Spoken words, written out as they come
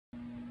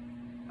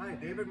Hi,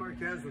 David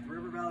Marquez with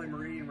River Valley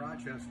Marine in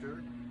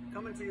Rochester,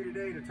 coming to you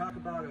today to talk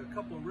about a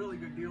couple of really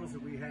good deals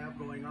that we have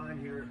going on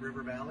here at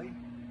River Valley.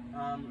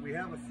 We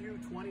have a few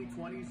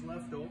 2020s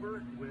left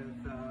over with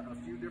a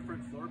few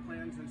different floor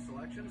plans and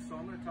selections, so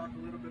I'm going to talk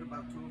a little bit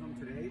about two of them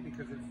today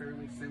because they're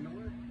fairly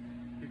similar.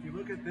 If you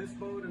look at this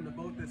boat and the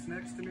boat that's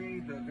next to me,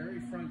 the very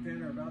front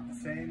end are about the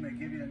same. They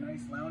give you a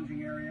nice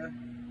lounging area.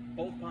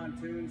 Both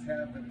pontoons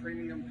have the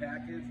premium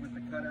package with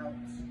the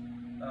cutouts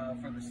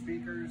for the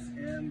speakers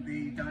and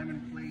the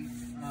diamond plate,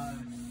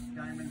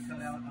 diamond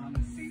cutout on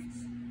the seats.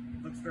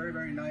 Looks very,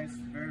 very nice,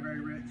 very, very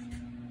rich.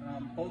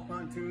 Both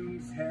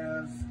pontoons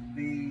has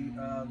the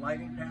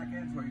lighting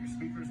package where your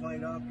speakers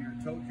light up, your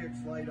tow kicks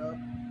light up.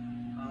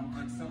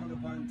 On some of the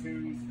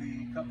pontoons,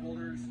 the cup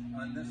holders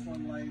on this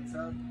one lights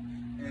up,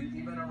 and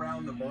even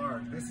around the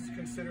bar. This is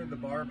considered the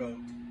bar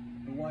boat.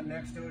 The one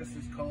next to us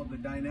is called the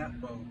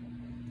Dinette boat.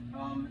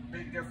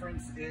 Big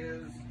difference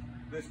is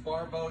this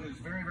bar boat is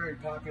very, very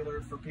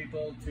popular for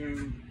people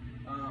to,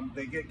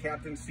 they get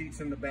captain seats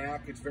in the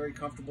back. It's very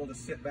comfortable to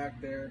sit back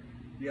there.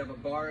 You have a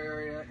bar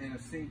area and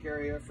a sink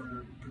area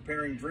for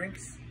preparing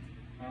drinks.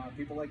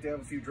 People like to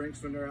have a few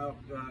drinks when they're out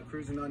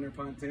cruising on their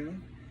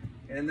pontoon.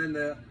 And then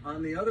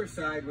on the other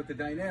side with the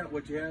dinette,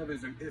 what you have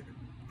is,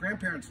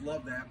 grandparents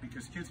love that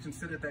because kids can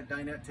sit at that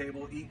dinette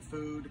table, eat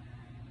food.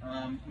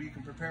 We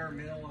can prepare a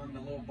meal on the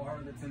little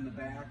bar that's in the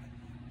back.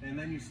 And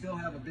then you still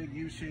have a big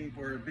U-shape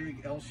or a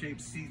big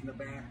L-shaped seat in the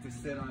back to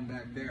sit on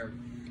back there.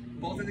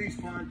 Both of these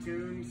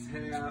pontoons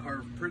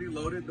are pretty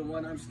loaded. The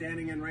one I'm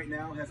standing in right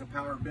now has a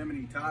power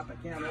bimini top. I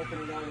can't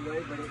open it all the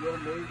way, but it will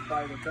move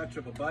by the touch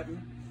of a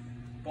button.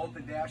 Both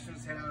the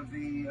dashes have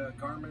the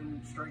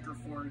Garmin Striker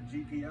 4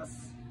 GPS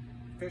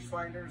fish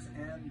finders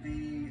and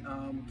the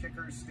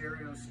Kicker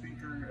stereo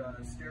speaker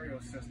stereo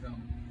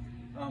system.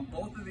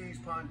 Both of these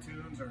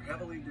pontoons are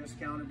heavily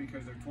discounted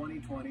because they're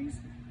 2020s.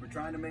 We're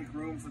trying to make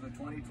room for the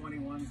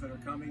 2021s that are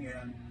coming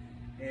in.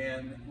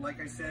 And like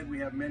I said, we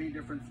have many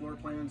different floor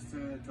plans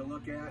to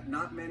look at.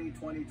 Not many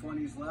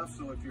 2020s left,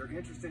 so if you're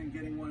interested in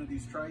getting one of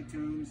these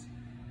tri-toons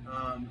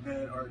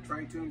that are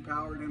tri-toon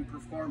powered in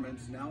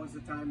performance, now is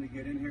the time to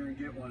get in here and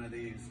get one of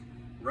these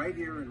right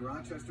here in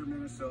Rochester,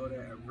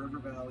 Minnesota at River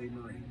Valley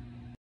Marine.